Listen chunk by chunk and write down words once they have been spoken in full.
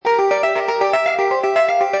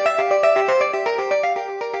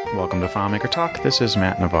to FileMaker Talk. This is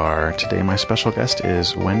Matt Navarre. Today my special guest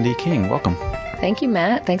is Wendy King. Welcome. Thank you,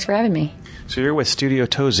 Matt. Thanks for having me. So you're with Studio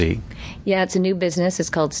Tozy. Yeah, it's a new business. It's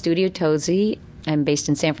called Studio Tozy. I'm based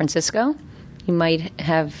in San Francisco. You might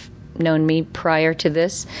have known me prior to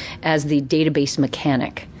this as the database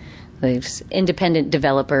mechanic, the independent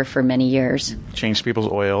developer for many years. Changed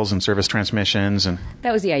people's oils and service transmissions. And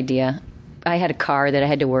that was the idea. I had a car that I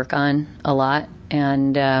had to work on a lot,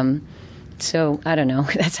 and so, I don't know,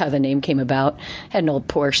 that's how the name came about. I had an old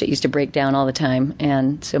Porsche that used to break down all the time,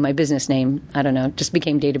 and so my business name, I don't know, just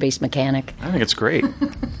became Database Mechanic. I think it's great.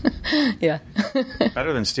 Yeah.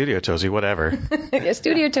 Better than Studio Tozy, whatever. Yeah,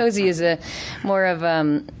 Studio Tozy is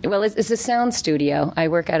it's a sound studio. I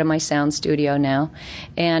work out of my sound studio now,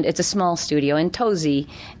 and it's a small studio. And Tozy,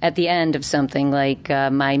 at the end of something, like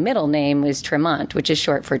my middle name is Tremont, which is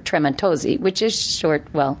short for Tremontosi, which is short,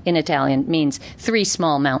 well, in Italian, means three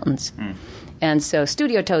small mountains. Mm. And so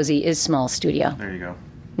Studio Tozy is small studio. There you go.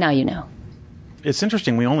 Now you know. It's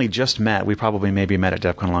interesting. We only just met. We probably maybe met at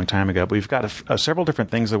DEF CON a long time ago. But we've got several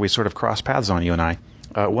different things that we sort of cross paths on, you and I.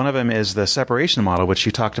 One of them is the separation model, which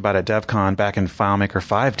you talked about at DEF CON back in FileMaker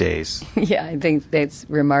 5 days. Yeah, I think that's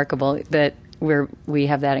remarkable that we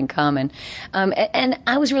have that in common. And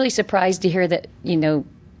I was really surprised to hear that,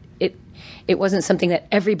 it wasn't something that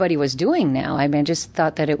everybody was doing now. I mean, I just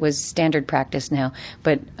thought that it was standard practice now.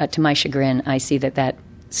 But to my chagrin, I see that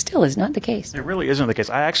still is not the case. It really isn't the case.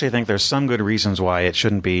 I actually think there's some good reasons why it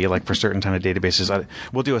shouldn't be, like for certain kind of databases.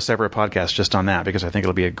 We'll do a separate podcast just on that because I think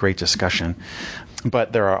it'll be a great discussion.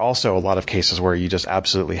 But there are also a lot of cases where you just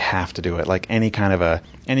absolutely have to do it, like any kind of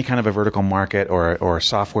a vertical market or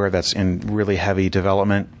software that's in really heavy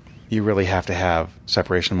development. You really have to have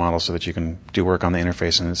separation models so that you can do work on the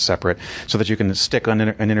interface and it's separate, so that you can stick an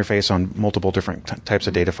interface on multiple different types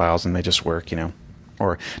of data files and they just work,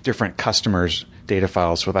 or different customers' data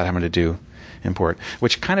files without having to do import,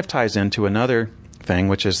 which kind of ties into another thing,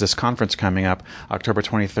 which is this conference coming up October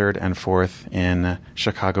 23rd and 4th in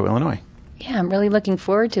Chicago, Illinois. Yeah, I'm really looking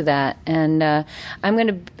forward to that, and I'm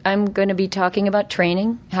going to be talking about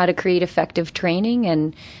training, how to create effective training,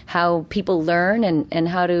 and how people learn, and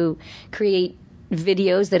how to create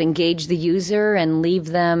videos that engage the user and leave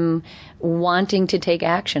them wanting to take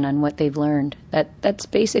action on what they've learned. That's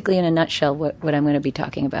basically, in a nutshell, what I'm going to be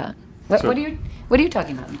talking about. What are you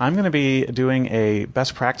talking about? I'm going to be doing a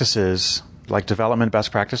best practices, like development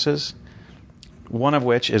best practices. One of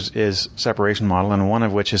which is separation model, and one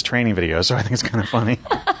of which is training videos. So I think it's kind of funny.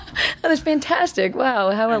 That's fantastic!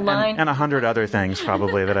 Wow, how aligned. And 100 other things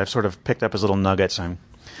probably that I've sort of picked up as little nuggets. I'm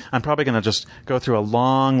probably going to just go through a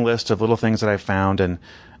long list of little things that I've found and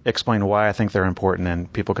explain why I think they're important,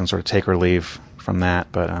 and people can sort of take or leave from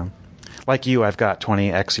that. But like you, I've got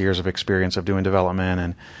 20x years of experience of doing development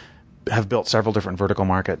and have built several different vertical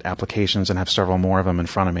market applications and have several more of them in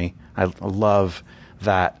front of me. I love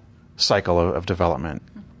that cycle of development,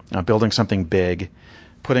 building something big,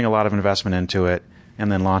 putting a lot of investment into it,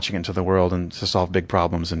 and then launching it into the world and to solve big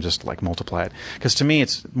problems and just like multiply it. Because to me,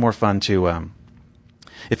 it's more fun to,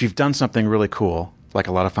 if you've done something really cool, like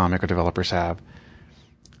a lot of FileMaker developers have,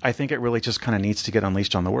 I think it really just kind of needs to get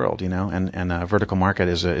unleashed on the world, and vertical market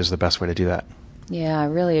is the best way to do that. Yeah, I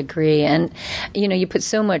really agree. And, you put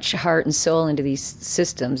so much heart and soul into these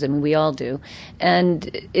systems. I mean, we all do. And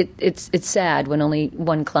it's sad when only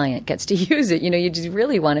one client gets to use it. You just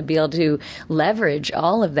really want to be able to leverage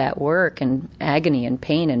all of that work and agony and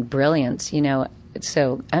pain and brilliance,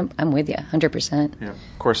 So I'm with you 100%. Yeah.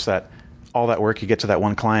 Of course, all that work you get to that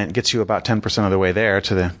one client gets you about 10% of the way there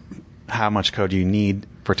to how much code you need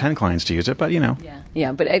for 10 clients to use it. But,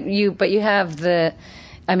 Yeah, but you have the...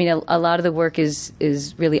 I mean, a lot of the work is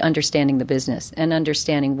really understanding the business and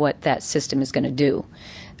understanding what that system is going to do,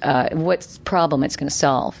 what problem it's going to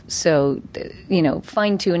solve. So,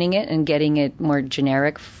 fine-tuning it and getting it more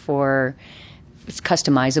generic it's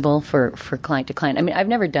customizable for client to client. I mean, I've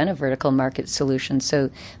never done a vertical market solution, so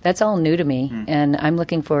that's all new to me. And I'm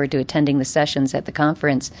looking forward to attending the sessions at the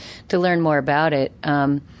conference to learn more about it.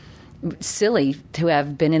 Silly to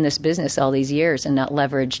have been in this business all these years and not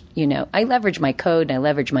leverage, I leverage my code and I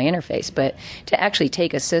leverage my interface, but to actually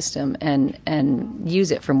take a system and use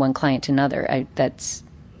it from one client to another, I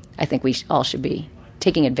think we all should be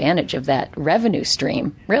taking advantage of that revenue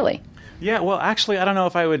stream, really. Yeah, well, actually, I don't know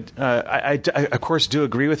if I would. I of course, do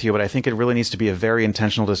agree with you, but I think it really needs to be a very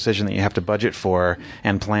intentional decision that you have to budget for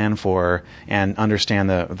and plan for and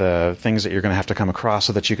understand the things that you're going to have to come across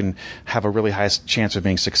so that you can have a really high chance of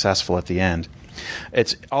being successful at the end.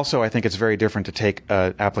 It's also, I think it's very different to take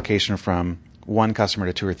an application from one customer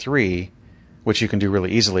to two or three, which you can do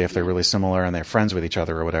really easily if they're really similar and they're friends with each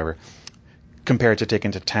other or whatever, compared to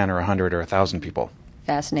taking to 10 or 100 or 1,000 people.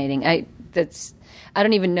 Fascinating. I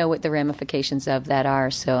don't even know what the ramifications of that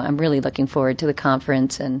are, so I'm really looking forward to the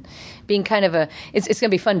conference and being kind of it's going to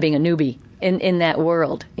be fun being a newbie in that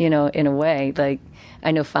world, in a way. Like,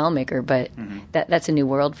 I know FileMaker, but that's a new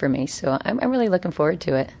world for me, so I'm really looking forward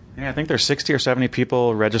to it. Yeah, I think there's 60 or 70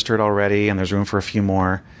 people registered already, and there's room for a few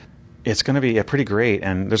more. It's going to be pretty great,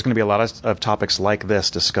 and there's going to be a lot of topics like this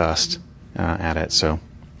discussed at it. So,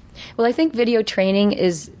 well, I think video training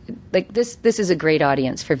is like this. This is a great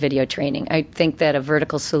audience for video training. I think that a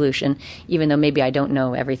vertical solution, even though maybe I don't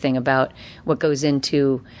know everything about what goes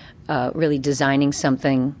into really designing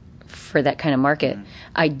something for that kind of market,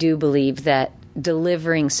 I do believe that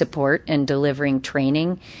delivering support and delivering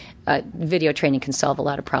training. Video training can solve a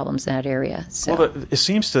lot of problems in that area. So. Well, it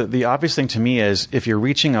seems the obvious thing to me is if you're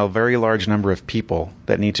reaching a very large number of people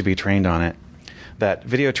that need to be trained on it, that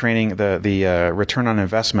video training, the return on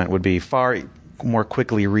investment would be far more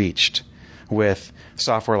quickly reached with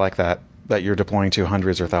software like that you're deploying to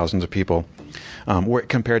hundreds or thousands of people,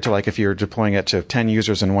 compared to like if you're deploying it to 10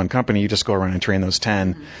 users in one company, you just go around and train those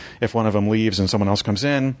 10. Mm-hmm. If one of them leaves and someone else comes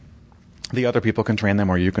in, the other people can train them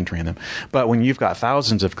or you can train them. But when you've got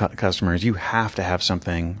thousands of customers, you have to have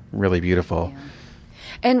something really beautiful. Yeah.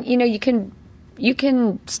 And, you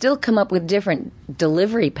can still come up with different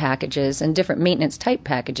delivery packages and different maintenance type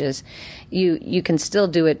packages. You can still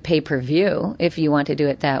do it pay-per-view if you want to do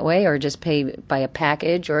it that way, or just pay by a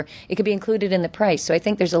package, or it could be included in the price. So I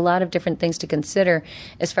think there's a lot of different things to consider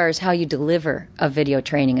as far as how you deliver a video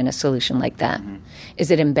training in a solution like that. Mm-hmm. Is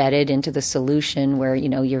it embedded into the solution where,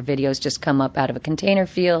 your videos just come up out of a container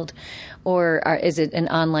field, or is it an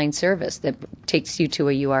online service that takes you to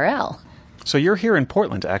a URL? So you're here in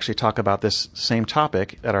Portland to actually talk about this same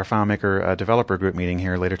topic at our FileMaker developer group meeting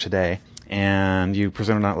here later today. And you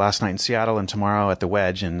presented it last night in Seattle and tomorrow at the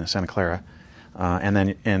Wedge in Santa Clara. And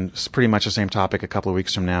then it's pretty much the same topic a couple of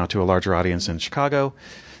weeks from now to a larger audience in Chicago.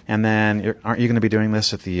 And then aren't you going to be doing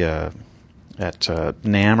this at the at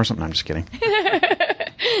NAMM or something? I'm just kidding.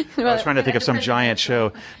 I was trying to think of some giant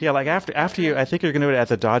show. Yeah, like after you, I think you're going to do it at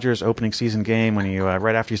the Dodgers opening season game when you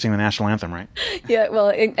right after you sing the national anthem, right? Yeah, well,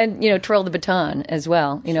 and twirl the baton as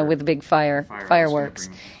well, sure. With the big fireworks.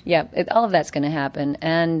 Yeah, all of that's going to happen,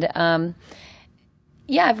 and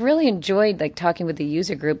I've really enjoyed talking with the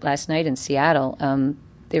user group last night in Seattle.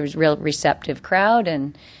 There was a real receptive crowd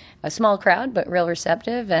and. A small crowd, but real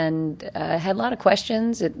receptive, and had a lot of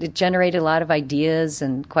questions. It generated a lot of ideas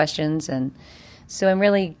and questions, and so I'm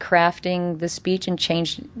really crafting the speech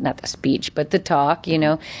and not the speech, but the talk,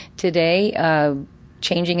 today,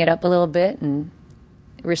 changing it up a little bit and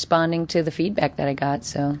responding to the feedback that I got.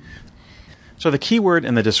 So the key word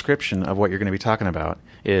in the description of what you're going to be talking about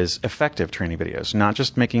is effective training videos, not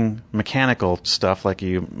just making mechanical stuff like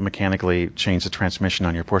you mechanically change the transmission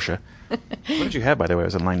on your Porsche. What did you have, by the way?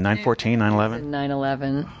 Was it line 914, 911?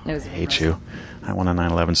 911. I hate you. I want a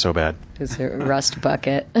 911 so bad. It was a rust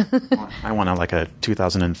bucket. I want a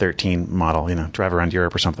 2013 model, drive around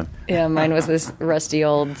Europe or something. Yeah, mine was this rusty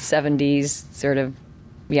old 70s sort of.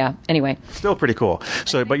 Yeah. Anyway, still pretty cool.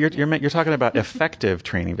 So, but you're talking about effective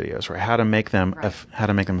training videos, right? How to make them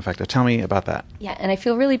effective. Tell me about that. Yeah, and I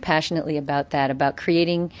feel really passionately about that, about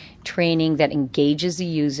creating training that engages the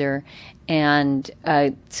user, and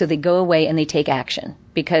so they go away and they take action.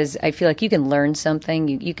 Because I feel like you can learn something.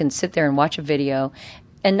 You can sit there and watch a video,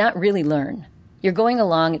 and not really learn. You're going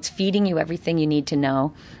along, it's feeding you everything you need to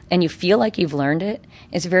know, and you feel like you've learned it.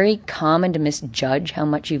 It's very common to misjudge how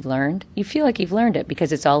much you've learned. You feel like you've learned it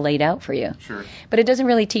because it's all laid out for you. Sure. But it doesn't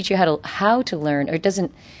really teach you how to learn, or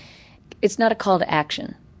it's not a call to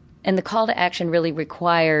action. And the call to action really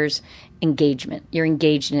requires engagement. You're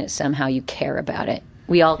engaged in it somehow, you care about it.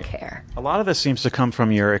 We all care. A lot of this seems to come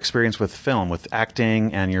from your experience with film, with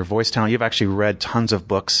acting and your voice talent. You've actually read tons of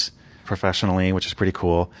books professionally, which is pretty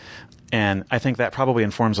cool. And I think that probably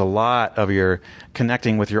informs a lot of your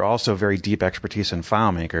connecting with your also very deep expertise in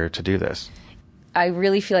FileMaker to do this. I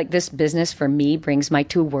really feel like this business for me brings my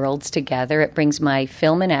two worlds together. It brings my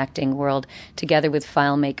film and acting world together with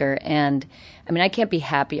FileMaker. And I can't be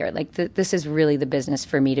happier. This is really the business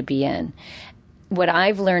for me to be in. What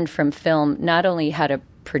I've learned from film, not only how to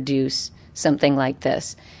produce something like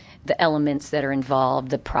this, the elements that are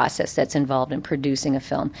involved, the process that's involved in producing a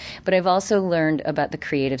film. But I've also learned about the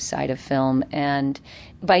creative side of film, and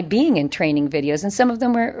by being in training videos, and some of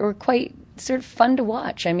them were quite sort of fun to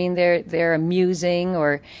watch. They're amusing,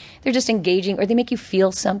 or they're just engaging, or they make you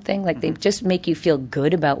feel something, they just make you feel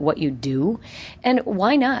good about what you do. And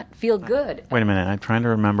why not feel good? Wait a minute, I'm trying to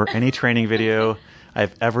remember any training video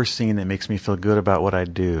I've ever seen that makes me feel good about what I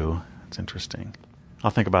do. It's interesting.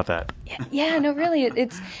 I'll think about that. Yeah, no, really,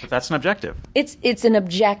 it's But that's an objective. it's an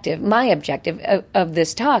objective. My objective of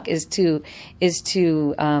this talk is to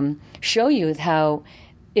show you how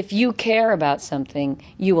if you care about something,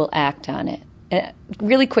 you will act on it. A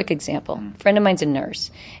really quick example. A friend of mine's a nurse,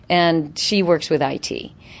 and she works with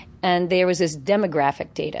IT. And there was this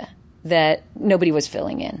demographic data that nobody was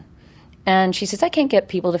filling in. And she says, I can't get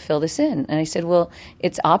people to fill this in. And I said, well,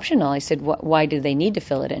 it's optional. I said, why do they need to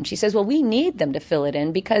fill it in? She says, well, we need them to fill it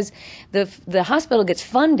in because the hospital gets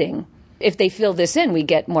funding. If they fill this in, we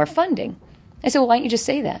get more funding. I said, well, why don't you just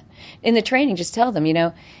say that? In the training, just tell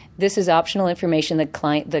them, this is optional information.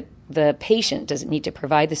 The patient doesn't need to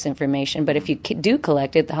provide this information. But if you do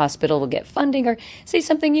collect it, the hospital will get funding, or say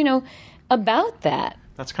something, about that.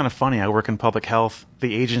 That's kind of funny. I work in public health,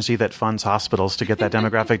 the agency that funds hospitals to get that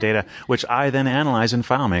demographic data, which I then analyze in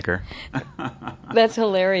FileMaker. That's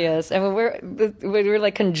hilarious. I mean, we're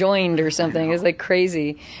like conjoined or something. It's like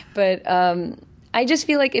crazy. But I just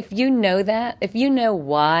feel like if you know that, if you know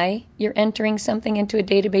why you're entering something into a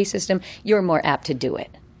database system, you're more apt to do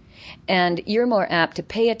it. And you're more apt to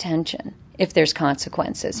pay attention if there's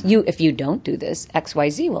consequences. If you don't do this,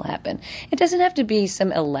 XYZ will happen. It doesn't have to be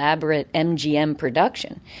some elaborate MGM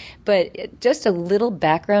production, but just a little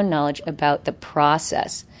background knowledge about the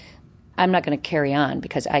process. I'm not going to carry on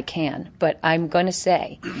because I can, but I'm going to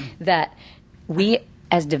say that we,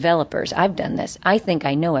 as developers, I've done this. I think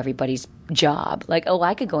I know everybody's job. Like,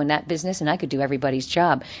 I could go in that business and I could do everybody's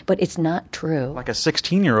job, but it's not true. Like a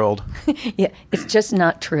 16-year-old. Yeah, it's just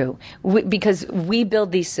not true. Because we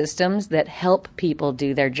build these systems that help people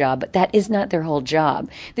do their job, but that is not their whole job.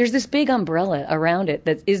 There's this big umbrella around it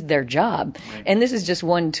that is their job, right. And this is just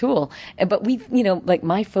one tool. But we, like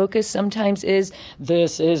my focus sometimes is,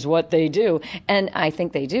 this is what they do. And I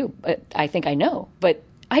think they do, but I think I know, but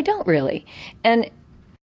I don't really. And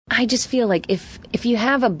I just feel like if you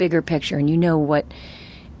have a bigger picture and you know what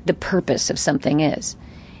the purpose of something is,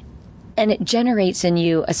 and it generates in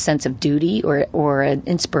you a sense of duty or an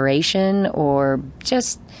inspiration or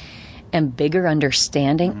just a bigger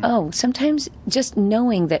understanding. Sometimes just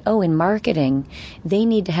knowing that, in marketing, they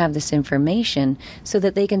need to have this information so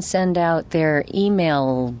that they can send out their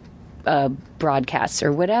email broadcasts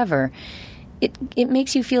or whatever. It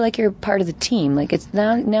makes you feel like you're part of the team. Like it's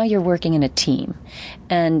now you're working in a team,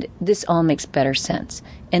 and this all makes better sense.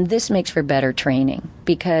 And this makes for better training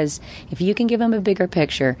because if you can give them a bigger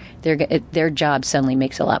picture, their job suddenly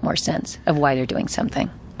makes a lot more sense of why they're doing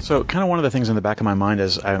something. So kind of one of the things in the back of my mind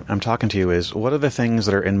as I'm talking to you is, what are the things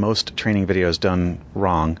that are in most training videos done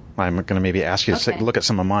wrong? I'm going to maybe ask you to look at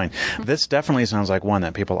some of mine. This definitely sounds like one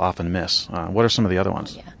that people often miss. What are some of the other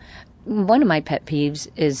ones? Yeah. One of my pet peeves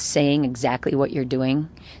is saying exactly what you're doing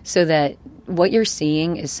so that what you're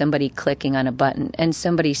seeing is somebody clicking on a button and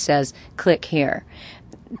somebody says, click here.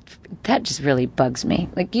 That just really bugs me.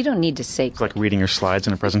 Like, you don't need to say... It's like reading your slides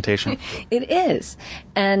in a presentation. It is.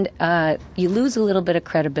 And you lose a little bit of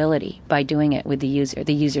credibility by doing it with the user.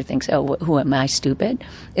 The user thinks, who am I, stupid?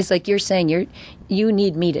 It's like you're saying you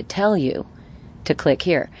need me to tell you to click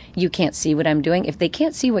here. You can't see what I'm doing. If they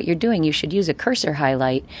can't see what you're doing, you should use a cursor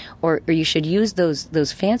highlight or you should use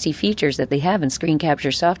those fancy features that they have in screen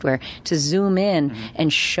capture software to zoom in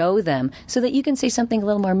and show them so that you can say something a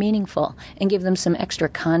little more meaningful and give them some extra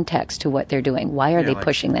context to what they're doing. Why are they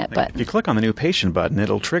pushing that button? If you click on the new patient button,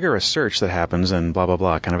 it'll trigger a search that happens and blah, blah,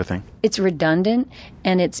 blah kind of a thing. It's redundant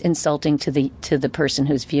and it's insulting to the person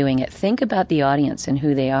who's viewing it. Think about the audience and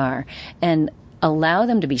who they are and allow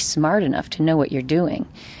them to be smart enough to know what you're doing.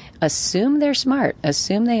 Assume they're smart.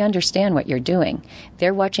 Assume they understand what you're doing.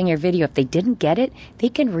 They're watching your video. If they didn't get it, they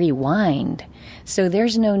can rewind. So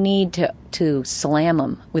there's no need to slam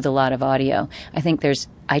them with a lot of audio. I think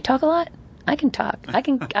I talk a lot. I can talk. I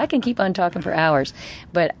can keep on talking for hours,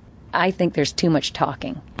 but I think there's too much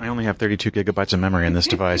talking. I only have 32 gigabytes of memory in this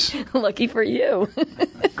device. Lucky for you.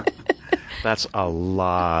 That's a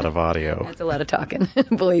lot of audio. That's a lot of talking,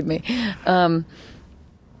 believe me.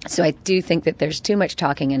 So I do think that there's too much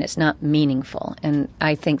talking and it's not meaningful. And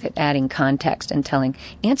I think that adding context and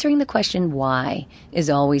answering the question why is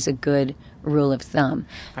always a good rule of thumb.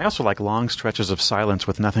 I also like long stretches of silence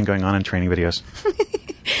with nothing going on in training videos.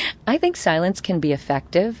 I think silence can be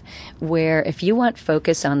effective where if you want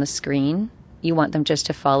focus on the screen, you want them just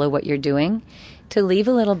to follow what you're doing, to leave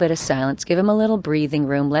a little bit of silence, give them a little breathing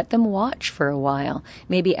room, let them watch for a while,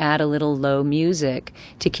 maybe add a little low music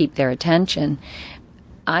to keep their attention.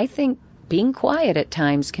 I think being quiet at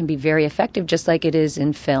times can be very effective, just like it is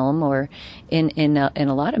in film or in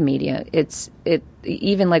a lot of media.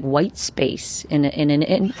 even like white space in an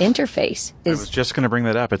interface. I was just going to bring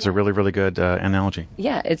that up. It's a really, really good analogy.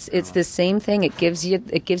 Yeah, it's the same thing. It gives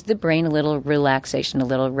the brain a little relaxation, a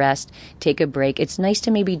little rest, take a break. It's nice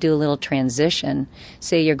to maybe do a little transition.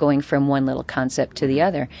 Say you're going from one little concept to the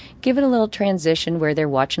other. Give it a little transition where they're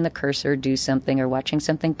watching the cursor do something or watching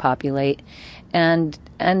something populate, and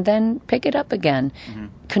then pick it up again. Mm-hmm.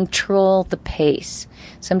 Control the pace.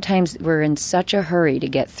 Sometimes we're in such a hurry to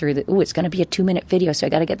get through it's going to be a 2-minute video, so I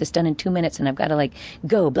got to get this done in 2 minutes, and I've got to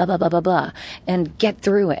go blah, blah, blah, blah, blah, and get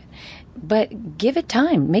through it. But give it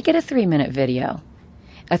time. Make it a 3-minute video.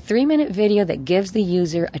 A 3-minute video that gives the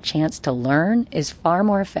user a chance to learn is far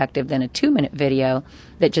more effective than a 2-minute video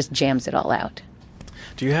that just jams it all out.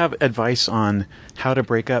 Do you have advice on how to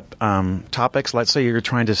break up topics? Let's say you're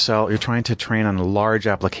trying to train on a large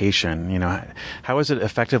application. How is it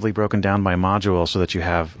effectively broken down by module so that you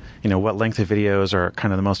have, what length of videos are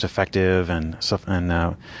kind of the most effective and stuff?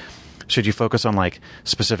 And should you focus on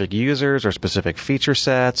specific users or specific feature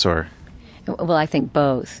sets or? Well, I think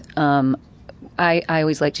both. I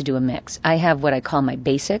always like to do a mix. I have what I call my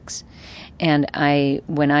basics. And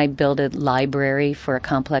when I build a library for a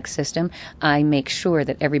complex system, I make sure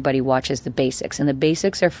that everybody watches the basics. And the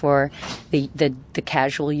basics are for the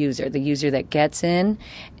casual user, the user that gets in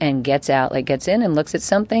and gets out, gets in and looks at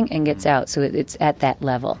something and gets out. So it's at that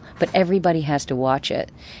level. But everybody has to watch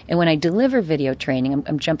it. And when I deliver video training,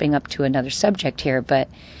 I'm jumping up to another subject here, but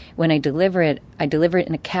when I deliver it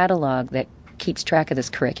in a catalog that keeps track of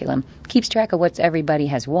this curriculum, keeps track of what everybody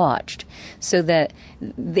has watched, so that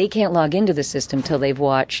they can't log into the system till they've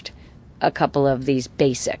watched a couple of these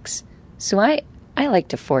basics. So I like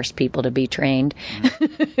to force people to be trained.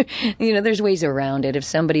 There's ways around it. If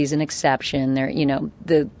somebody's an exception,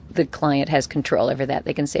 the client has control over that.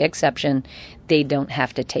 They can say exception. They don't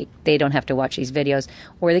have to watch these videos.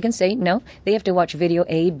 Or they can say, no, they have to watch video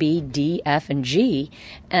A, B, D, F, and G,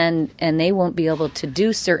 and they won't be able to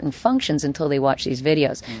do certain functions until they watch these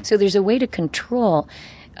videos. So there's a way to control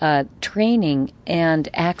training and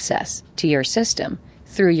access to your system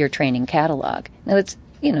through your training catalog. Now, it's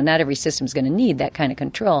not every system is going to need that kind of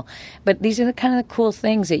control, but these are the kind of cool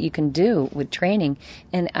things that you can do with training.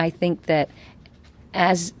 And I think that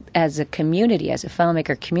as a community, as a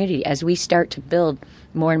FileMaker community, as we start to build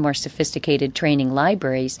more and more sophisticated training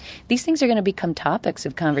libraries, these things are going to become topics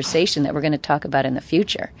of conversation that we're going to talk about in the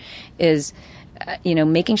future. Is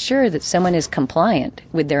making sure that someone is compliant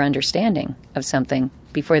with their understanding of something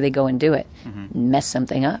before they go and do it, mess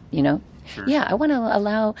something up. Sure. Yeah, I want to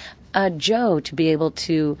allow Joe to be able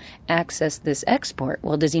to access this export.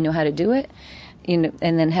 Well, does he know how to do it? And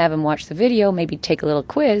then have him watch the video, maybe take a little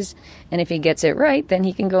quiz, and if he gets it right, then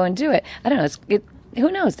he can go and do it. I don't know.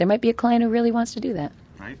 Who knows? There might be a client who really wants to do that.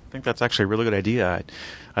 I think that's actually a really good idea.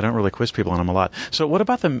 I don't really quiz people on them a lot. So what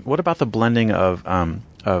about the blending of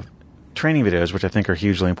training videos, which I think are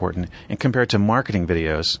hugely important, and compared to marketing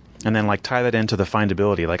videos, and then tie that into the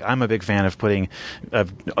findability? I'm a big fan of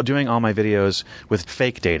doing all my videos with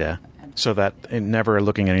fake data, so that never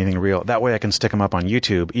looking at anything real. That way I can stick them up on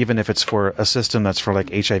YouTube, even if it's for a system that's for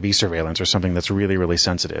HIV surveillance or something that's really, really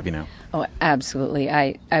sensitive, Oh, absolutely.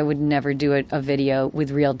 I would never do a video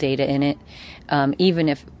with real data in it. Even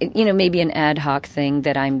if, maybe an ad hoc thing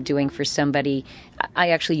that I'm doing for somebody. I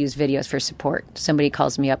actually use videos for support. Somebody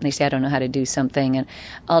calls me up and they say, I don't know how to do something, and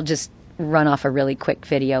I'll just run off a really quick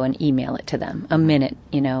video and email it to them, a minute,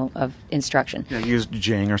 of instruction. Yeah, use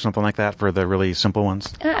Jing or something like that for the really simple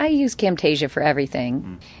ones. I use Camtasia for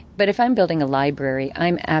everything. But if I'm building a library,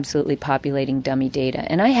 I'm absolutely populating dummy data.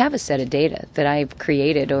 And I have a set of data that I've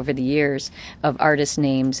created over the years of artist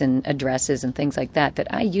names and addresses and things like that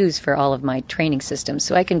I use for all of my training systems.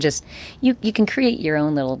 So I can just, you can create your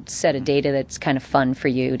own little set of data that's kind of fun for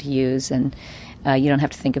you to use, and you don't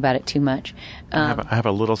have to think about it too much. I have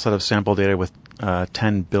a little set of sample data with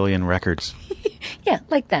 10 billion records. Yeah,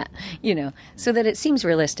 like that, so that it seems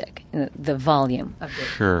realistic, the volume of it.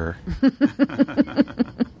 Sure.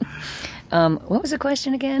 What was the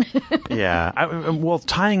question again? Yeah.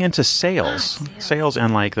 Tying into sales and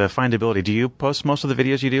the findability. Do you post most of the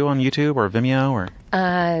videos you do on YouTube or Vimeo or?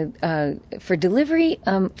 For delivery,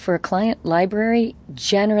 for a client library,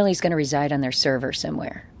 generally is going to reside on their server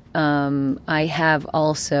somewhere. I have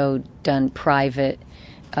also done private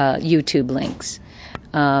YouTube links.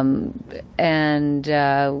 And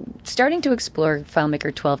starting to explore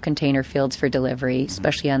FileMaker 12 container fields for delivery,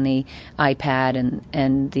 especially on the iPad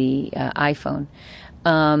and the iPhone.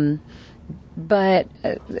 But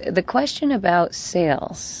the question about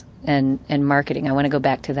sales and marketing, I want to go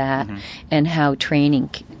back to that, and how training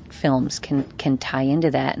films can tie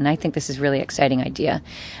into that. And I think this is a really exciting idea.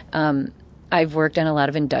 I've worked on a lot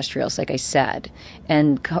of industrials, like I said,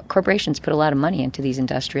 and corporations put a lot of money into these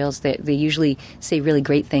industrials. They usually say really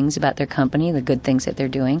great things about their company, the good things that they're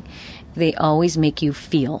doing. They always make you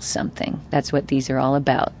feel something. That's what these are all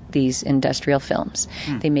about, these industrial films.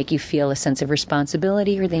 They make you feel a sense of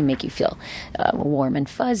responsibility, or they make you feel warm and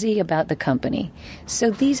fuzzy about the company.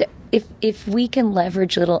 So these, if we can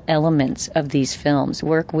leverage little elements of these films,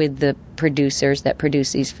 work with the producers that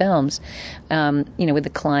produce these films, with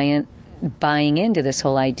the client buying into this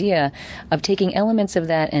whole idea of taking elements of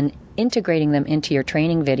that and integrating them into your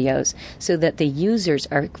training videos so that the users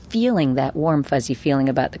are feeling that warm, fuzzy feeling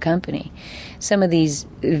about the company. Some of these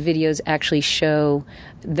videos actually show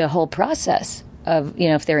the whole process of,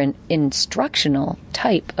 if they're an instructional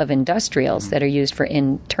type of industrials that are used for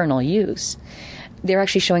internal use, they're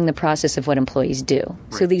actually showing the process of what employees do.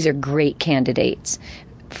 Right. So these are great candidates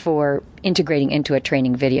for integrating into a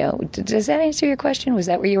training video. Does that answer your question? Was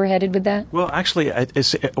that where you were headed with that? Well, actually,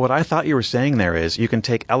 what I thought you were saying there is you can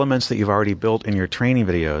take elements that you've already built in your training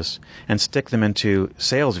videos and stick them into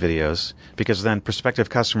sales videos, because then prospective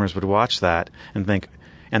customers would watch that and think,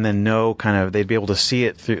 and then know they'd be able to see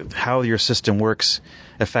it through how your system works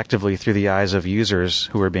effectively through the eyes of users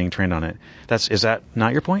who are being trained on it. Is that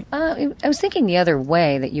not your point? I was thinking the other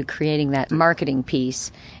way, that you're creating that marketing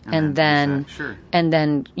piece and then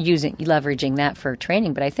leveraging that for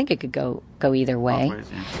training. But I think it could go either way. Both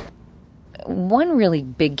ways, yeah. One really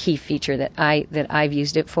big key feature that I've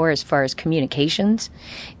used it for, as far as communications,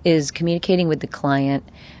 is communicating with the client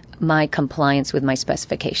my compliance with my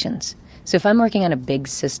specifications. So if I'm working on a big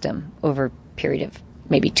system over a period of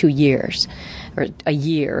maybe 2 years or a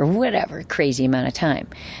year or whatever crazy amount of time,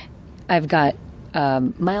 I've got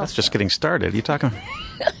milestones. That's just getting started. You talking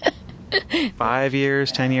 5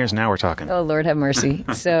 years, 10 years? Now we're talking. Oh, Lord have mercy.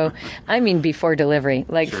 So, I mean before delivery,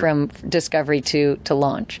 from discovery to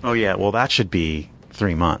launch. Oh, yeah. Well, that should be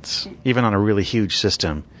 3 months, even on a really huge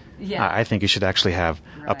system. Yeah. I think you should actually have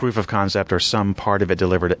a proof of concept or some part of it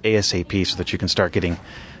delivered ASAP so that you can start getting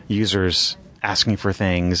users asking for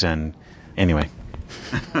things. And anyway.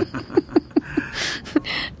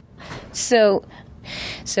 So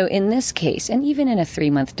in this case, and even in a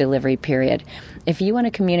 3-month delivery period, if you want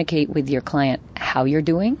to communicate with your client how you're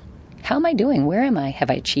doing, how am I doing? Where am I? Have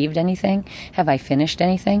I achieved anything? Have I finished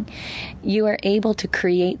anything? You are able to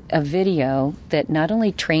create a video that not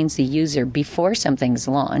only trains the user before something's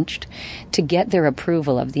launched to get their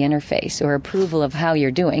approval of the interface or approval of how you're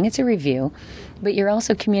doing. It's a review. But you're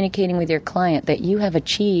also communicating with your client that you have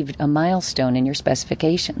achieved a milestone in your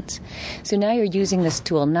specifications. So now you're using this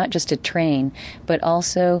tool not just to train, but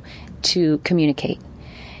also to communicate.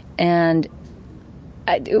 And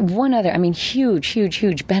one other,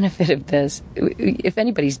 huge benefit of this, if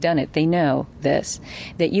anybody's done it, they know this,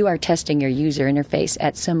 that you are testing your user interface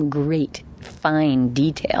at some great fine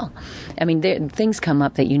detail. Things come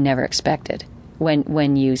up that you never expected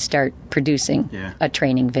when you start producing a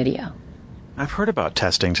training video. I've heard about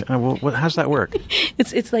testing. How's that work?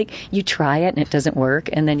 It's like you try it and it doesn't work,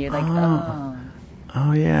 and then you're like,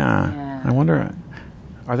 oh yeah. I wonder,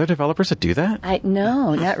 are there developers that do that?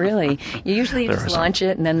 No, not really. You usually just launch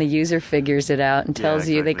it, and then the user figures it out and tells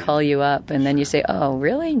you. They call you up, and then you say, "Oh,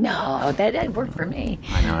 really? No, that worked for me."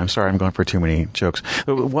 I know. I'm sorry. I'm going for too many jokes.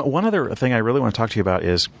 One other thing I really want to talk to you about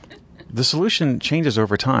is the solution changes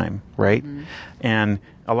over time, right? Mm-hmm. And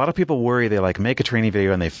a lot of people worry, they make a training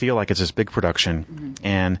video and they feel like it's this big production,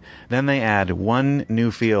 and then they add one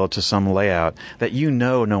new field to some layout that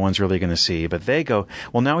no one's really going to see, but they go,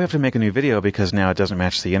 well, now we have to make a new video because now it doesn't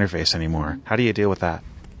match the interface anymore. How do you deal with that?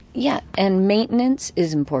 Yeah, and maintenance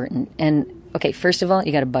is important. And okay, first of all,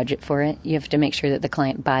 you got to budget for it. You have to make sure that the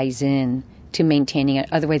client buys in to maintaining it.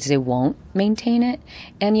 Otherwise, they won't maintain it,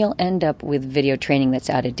 and you'll end up with video training that's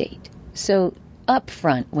out of date. So up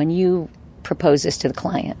front, when you propose this to the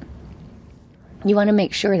client, you want to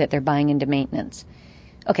make sure that they're buying into maintenance.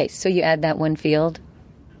 Okay, so you add that one field,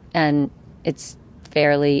 and it's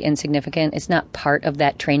fairly insignificant. It's not part of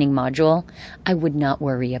that training module. I would not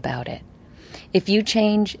worry about it. If you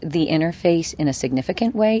change the interface in a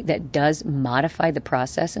significant way that does modify the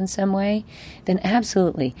process in some way, then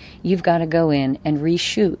absolutely, you've got to go in and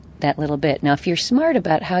reshoot that little bit. Now, if you're smart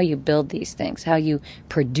about how you build these things, how you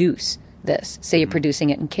produce this, say you're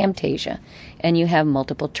producing it in Camtasia, and you have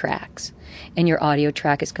multiple tracks, and your audio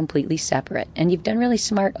track is completely separate, and you've done really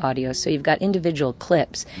smart audio, so you've got individual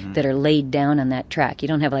clips that are laid down on that track. You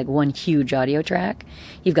don't have one huge audio track.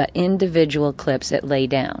 You've got individual clips that lay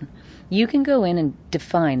down. You can go in and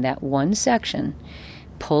define that one section,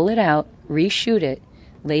 pull it out, reshoot it,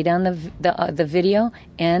 lay down the video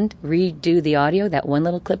and redo the audio, that one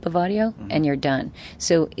little clip of audio, and you're done.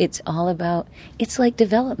 So it's all about, it's like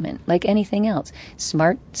development, like anything else.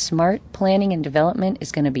 Smart planning and development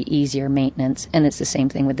is going to be easier maintenance, and it's the same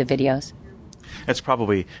thing with the videos. It's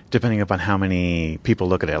probably depending upon how many people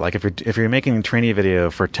look at it. Like if you're making a training video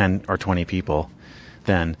for 10 or 20 people,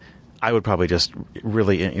 then I would probably just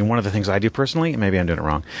really, and one of the things I do personally, maybe I'm doing it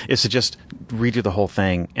wrong, is to just redo the whole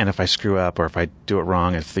thing. And if I screw up or if I do it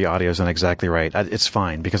wrong, if the audio isn't exactly right, it's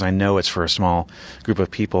fine because I know it's for a small group of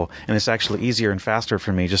people. And it's actually easier and faster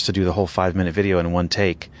for me just to do the whole 5-minute video in one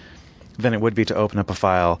take than it would be to open up a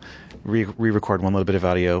file, re-record one little bit of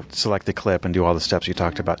audio, select the clip, and do all the steps you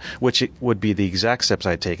talked about, which it would be the exact steps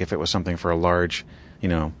I'd take if it was something for a large,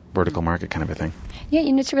 vertical market kind of a thing. Yeah,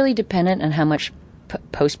 it's really dependent on how much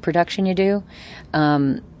post-production you do.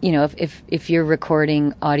 If you're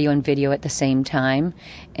recording audio and video at the same time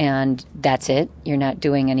and that's it, you're not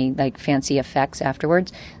doing any like fancy effects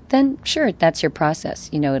afterwards, then sure, that's your process.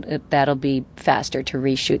 That'll be faster to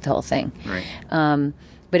reshoot the whole thing. Right.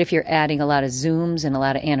 But if you're adding a lot of zooms and a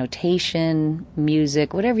lot of annotation,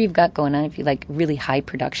 music, whatever you've got going on, if you like really high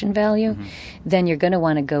production value, then you're going to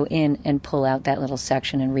want to go in and pull out that little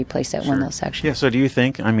section and replace that one little section. Yeah, so do you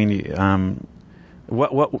think,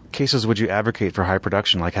 what cases would you advocate for high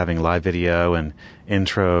production, like having live video and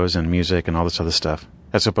intros and music and all this other stuff,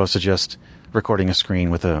 as opposed to just recording a screen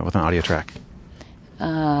with an audio track?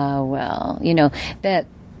 I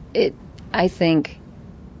think...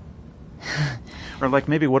 Or like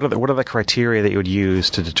maybe what are the criteria that you would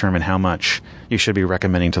use to determine how much you should be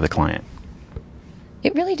recommending to the client?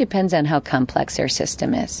 It really depends on how complex their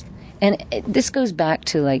system is. And this goes back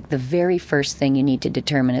to like the very first thing you need to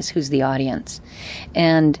determine is who's the audience.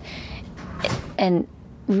 And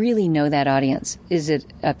really know that audience. Is it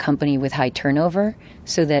a company with high turnover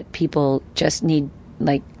so that people just need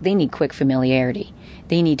quick familiarity?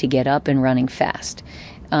 They need to get up and running fast.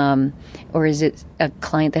 Or is it a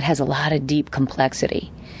client that has a lot of deep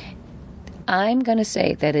complexity? I'm going to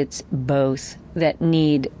say that it's both that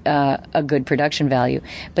need a good production value.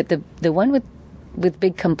 But the one with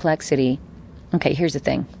big complexity, okay, here's the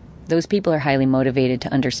thing. Those people are highly motivated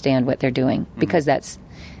to understand what they're doing because it's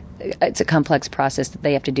a complex process that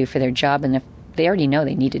they have to do for their job, and if they already know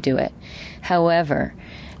they need to do it. However,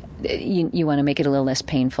 you want to make it a little less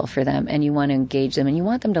painful for them, and you want to engage them, and you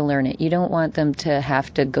want them to learn it. You don't want them to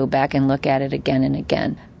have to go back and look at it again and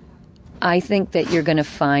again. I think that you're going to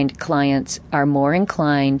find clients are more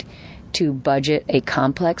inclined to budget a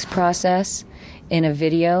complex process in a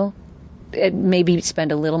video, maybe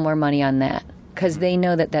spend a little more money on that, because they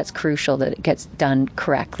know that that's crucial, that it gets done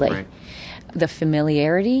correctly. Right. The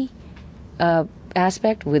familiarity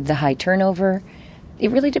aspect with the high turnover,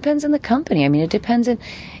 it really depends on the company. I mean, it depends on...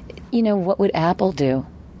 what would Apple do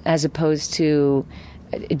as opposed to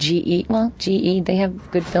GE? Well, GE, they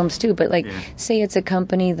have good films too, but say it's a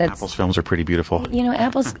company that's... Apple's films are pretty beautiful.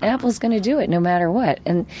 Apple's going to do it no matter what.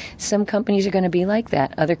 And some companies are going to be like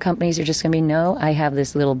that. Other companies are just going to be, no, I have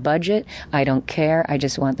this little budget. I don't care. I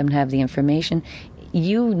just want them to have the information.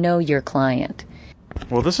 You know your client.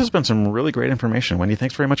 Well, this has been some really great information. Wendy,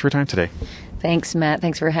 thanks very much for your time today. Thanks, Matt.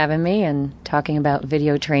 Thanks for having me and talking about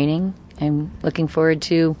video training. I'm looking forward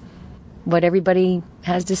to what everybody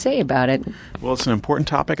has to say about it. Well, it's an important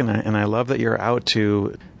topic, and I love that you're out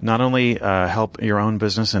to not only help your own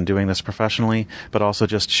business in doing this professionally, but also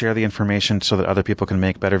just share the information so that other people can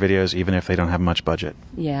make better videos, even if they don't have much budget.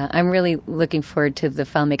 Yeah, I'm really looking forward to the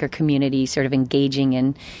FileMaker community sort of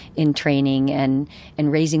engaging in training and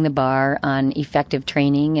raising the bar on effective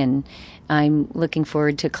training, and I'm looking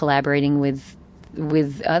forward to collaborating with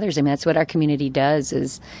others. I mean, that's what our community does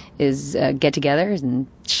is get together and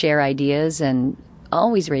share ideas and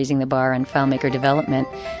always raising the bar on FileMaker development.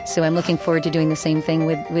 So I'm looking forward to doing the same thing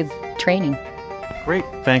with training. Great.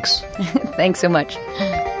 Thanks. Thanks so much.